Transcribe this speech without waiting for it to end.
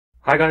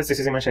Hi guys, this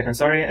is Iman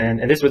Ansari,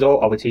 and in this video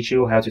I will teach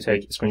you how to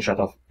take a screenshot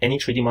of any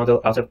 3D model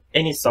out of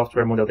any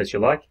software model that you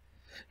like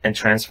and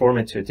transform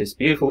it to this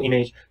beautiful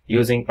image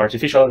using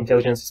artificial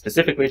intelligence,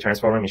 specifically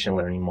transformer machine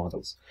learning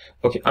models.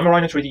 Okay, I'm a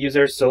Rhino 3D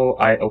user, so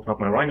I open up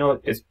my Rhino.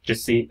 It's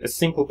just see a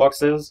simple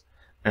boxes,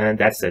 and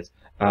that's it.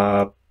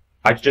 I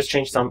just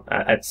changed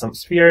add some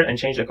sphere and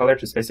change the color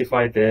to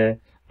specify the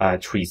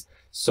trees.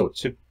 So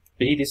to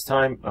be this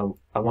time,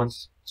 I want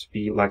to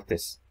be like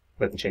this.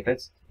 Let me check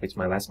it. It's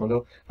my last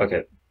model.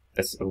 Okay.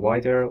 That's a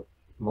wider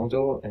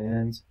model,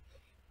 and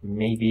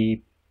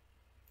maybe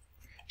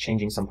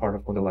changing some part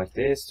of model like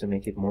this to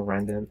make it more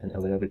random and a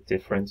little bit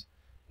different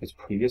with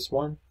previous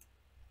one.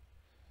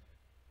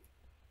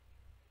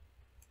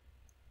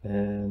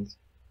 And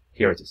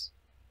here it is.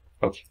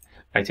 Okay,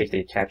 I take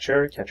the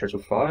capture to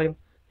file,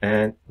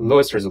 and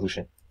lowest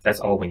resolution. That's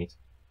all we need.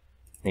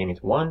 Name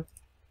it 1.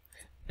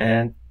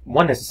 And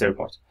one necessary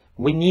part.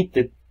 We need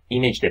the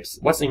image depths.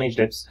 What's image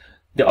depths?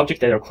 The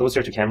objects that are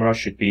closer to camera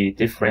should be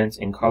different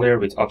in color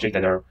with objects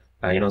that are,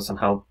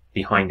 somehow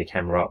behind the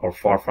camera or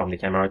far from the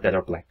camera that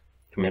are black,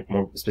 to make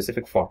more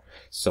specific far.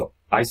 So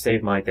I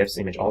save my depths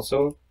image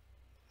also,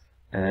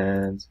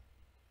 and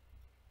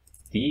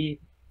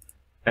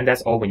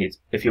that's all we need.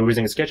 If you're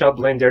using SketchUp,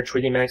 Blender,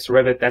 3D Max,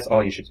 Revit, that's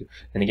all you should do.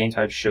 And the game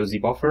type shows the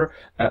buffer.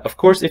 Of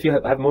course, if you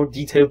have more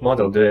detailed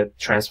model, the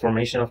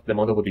transformation of the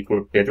model would be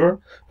better,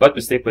 but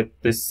we stick with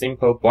this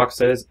simple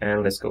boxes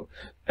and let's go.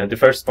 The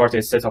first part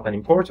is set up and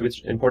import,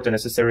 which import the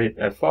necessary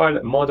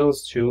file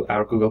models to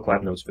our Google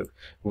Cloud notebook.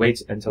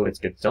 Wait until it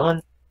gets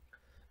done.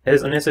 It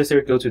is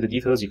unnecessary to go to the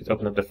details. You could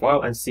open up the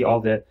file and see all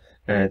the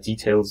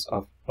details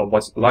of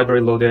what's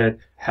library loaded,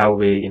 how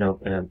we,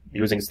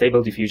 using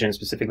StableDiffusion,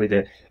 specifically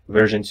the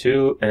version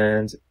 2,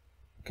 and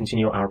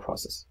continue our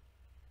process.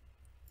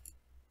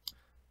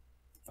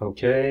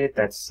 Okay,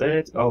 that's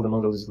it. All the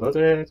model is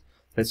loaded.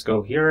 Let's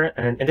go here,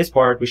 and in this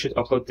part, we should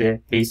upload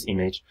the base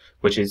image,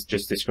 which is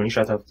just a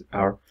screenshot of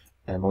our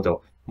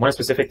model. One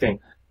specific thing,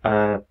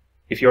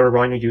 if you're a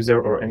Rhino user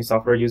or any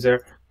software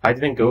user, I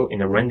didn't go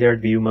in a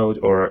rendered view mode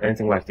or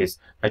anything like this.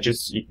 I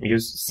just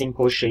use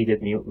simple shaded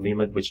view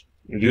mode, which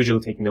usually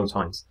take no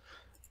times.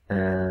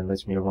 And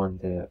let me run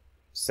the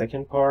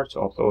second part to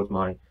upload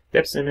my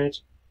depth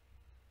image.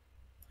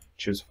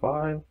 Choose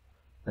file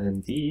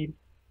and D,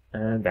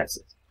 and that's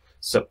it.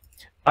 So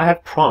I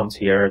have prompt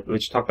here,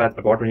 which talk about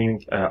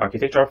apartment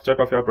architecture of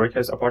topography of brick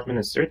house, apartment,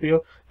 and street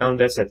view, and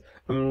that's it.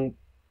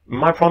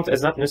 My prompt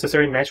is not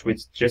necessarily matched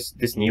with just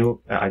this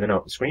new,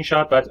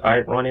 screenshot, but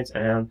I run it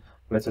and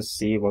let us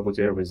see what would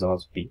the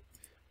result be.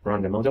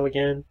 Run the model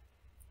again.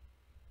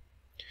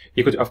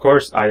 You could, of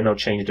course,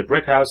 change the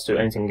brick house to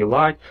anything you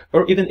like,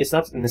 or even it's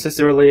not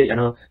necessarily,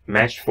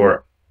 matched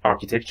for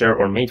architecture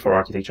or made for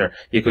architecture.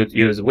 You could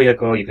use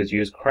vehicle, you could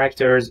use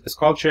characters,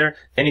 sculpture,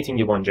 anything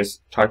you want.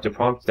 Just type the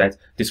prompt that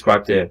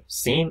describe the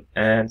scene,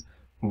 and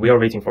we are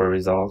waiting for a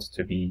result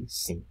to be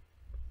seen.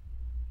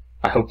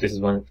 I hope this is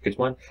one good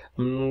one.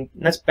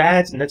 Not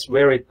bad, not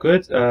very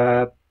good.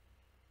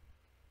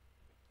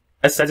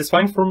 As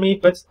satisfying for me,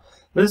 but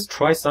let's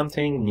try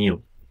something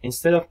new.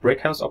 Instead of brick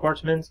house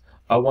apartment,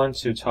 I want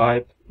to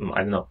type,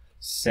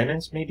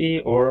 cement maybe,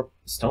 or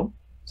stone,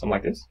 something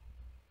like this.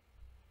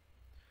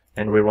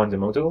 And rerun the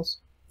models.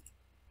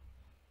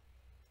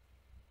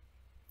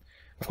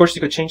 Of course,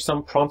 you could change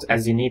some prompts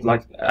as you need,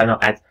 like,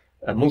 add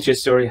a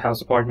multi-story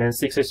house apartment,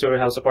 6-story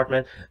house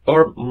apartment,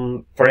 or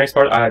for the next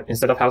part,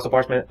 instead of house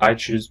apartment, I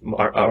choose,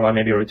 or I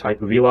maybe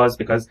retype villas,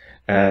 because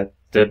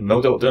the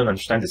model doesn't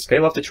understand the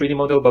scale of the 3D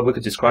model, but we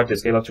could describe the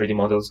scale of 3D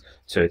models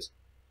to it.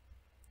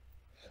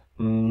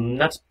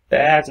 Not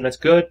bad, not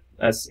good,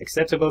 as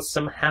acceptable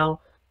somehow.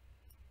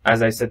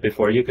 As I said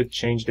before, you could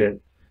change the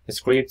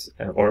script,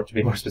 or to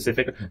be more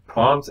specific,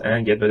 prompt,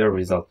 and get better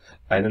result.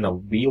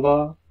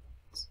 Villa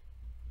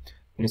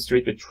in a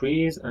street with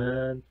trees,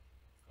 and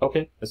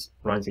okay, let's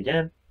run it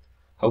again.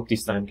 Hope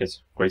this time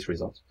gets great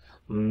result.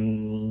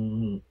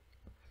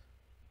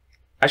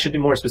 I should be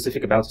more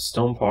specific about the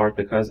stone part,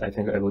 because I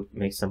think I would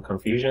make some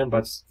confusion,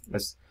 but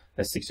let's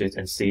stick to it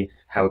and see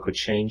how it could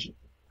change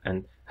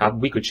and how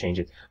we could change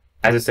it.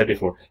 As I said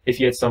before, if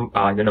you had some,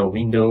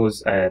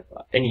 windows,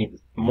 any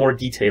more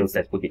details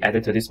that would be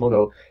added to this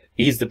model,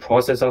 is the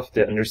process of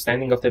the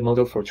understanding of the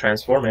model for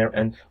transformer,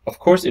 and of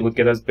course it would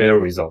get us better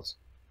results.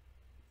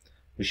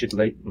 We should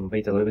wait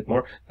a little bit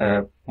more.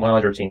 One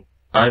other thing,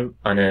 I'm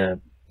on a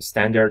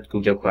standard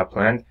Google Cloud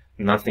plan,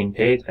 nothing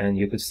paid, and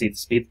you could see the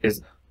speed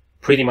is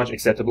pretty much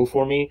acceptable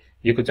for me.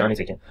 You could run it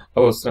again.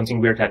 Oh,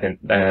 something weird happened.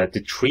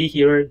 The tree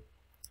here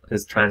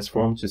is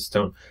transformed to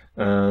stone.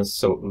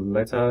 So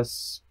let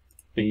us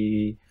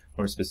be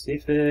more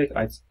specific.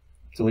 I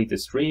delete the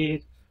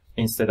street.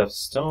 Instead of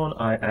stone,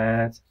 I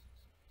add,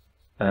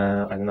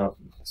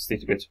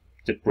 stick with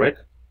the brick.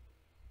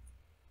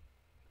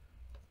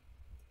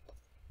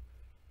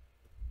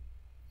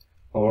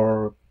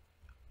 Or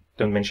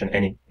don't mention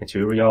any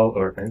material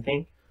or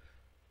anything.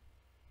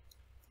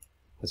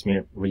 Let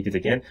me read it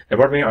again.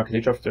 Apartment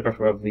architecture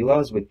of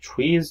villas with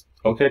trees.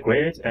 Okay,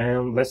 great.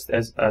 And let's,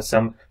 as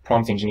some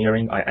prompt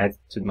engineering, I add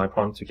to my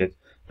prompt to get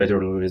better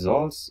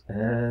results,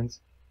 and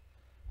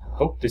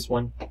hope this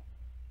one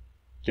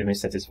give me a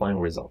satisfying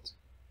result.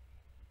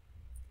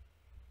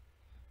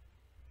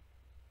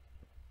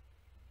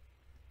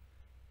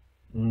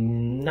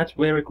 Not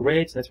very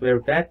great, not very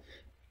bad.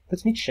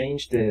 Let me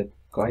change the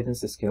guidance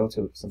scale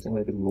to something a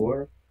little bit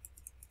lower.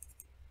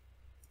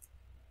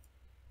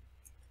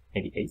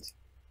 Maybe 8.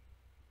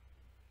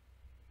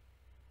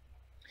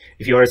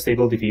 If you are a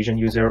stable diffusion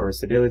user or a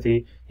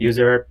stability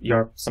user,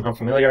 you're somehow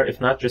familiar. If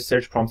not, just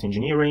search prompt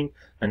engineering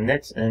on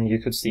net and you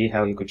could see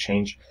how you could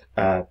change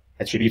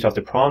attribute of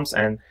the prompts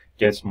and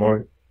get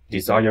more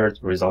desired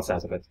results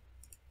out of it.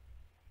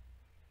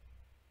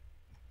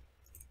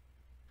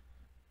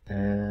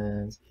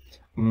 And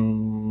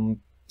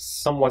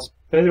somewhat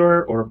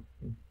better, or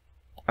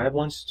I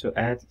want to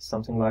add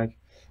something like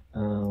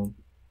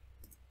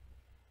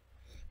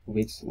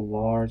with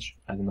large,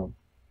 I don't know,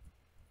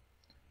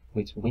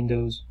 with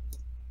windows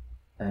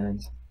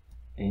and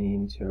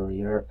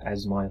interior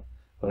as my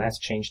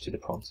last change to the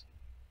prompt.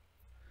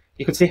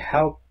 You could see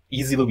how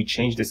easily we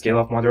change the scale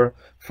of mother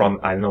from,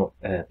 I don't know,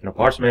 an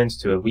apartment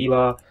to a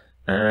villa,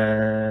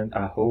 and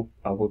I hope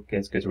I will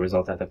get good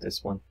result out of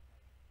this one.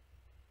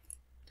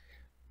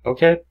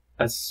 Okay,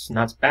 that's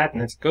not bad,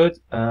 that's good.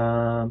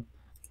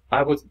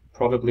 I would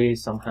probably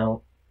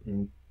somehow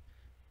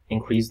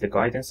increase the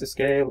guidance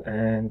scale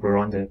and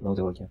run the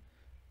model again.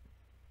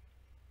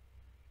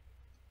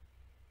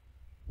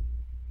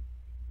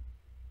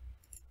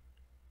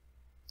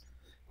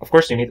 Of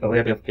course, you need a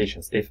little bit of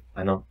patience. If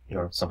I know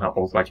you're somehow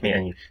old like me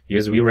and you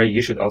use V-Ray,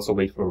 you should also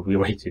wait for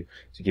V-Ray to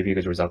give you a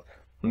good result.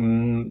 I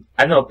don't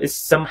know, it's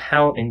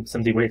somehow in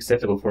some degree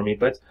acceptable for me,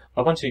 but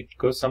I want to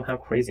go somehow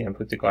crazy and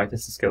put the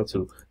guidance scale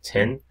to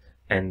 10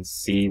 and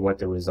see what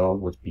the result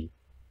would be.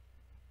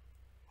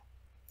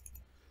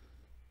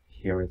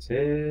 Here it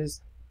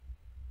is.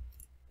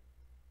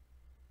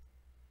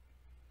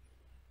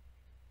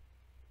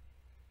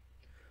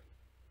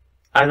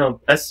 I don't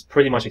know, that's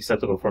pretty much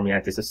acceptable for me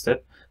at this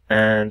step.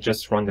 And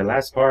just run the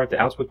last part,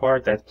 the output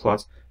part that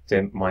plots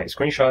my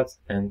screenshot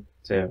and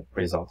the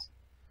result.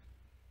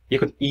 You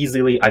could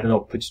easily, I don't know,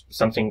 put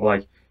something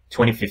like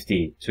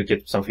 2050 to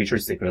get some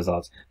futuristic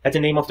results. Add the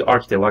name of the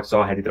architect, like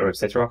Zaha had it, or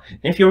etc.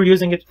 And if you're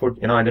using it for,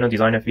 I don't know,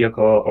 design a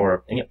vehicle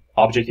or any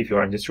object, if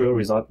you're an industrial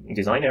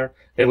designer,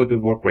 it would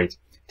work great.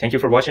 Thank you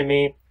for watching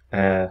me.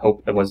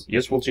 Hope it was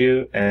useful to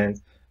you,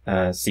 and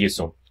see you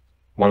soon.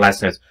 One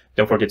last note,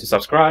 don't forget to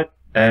subscribe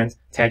and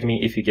tag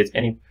me if you get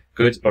any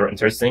good or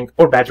interesting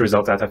or bad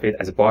results out of it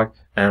as a bug,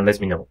 and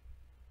let me know.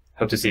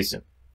 Hope to see you soon.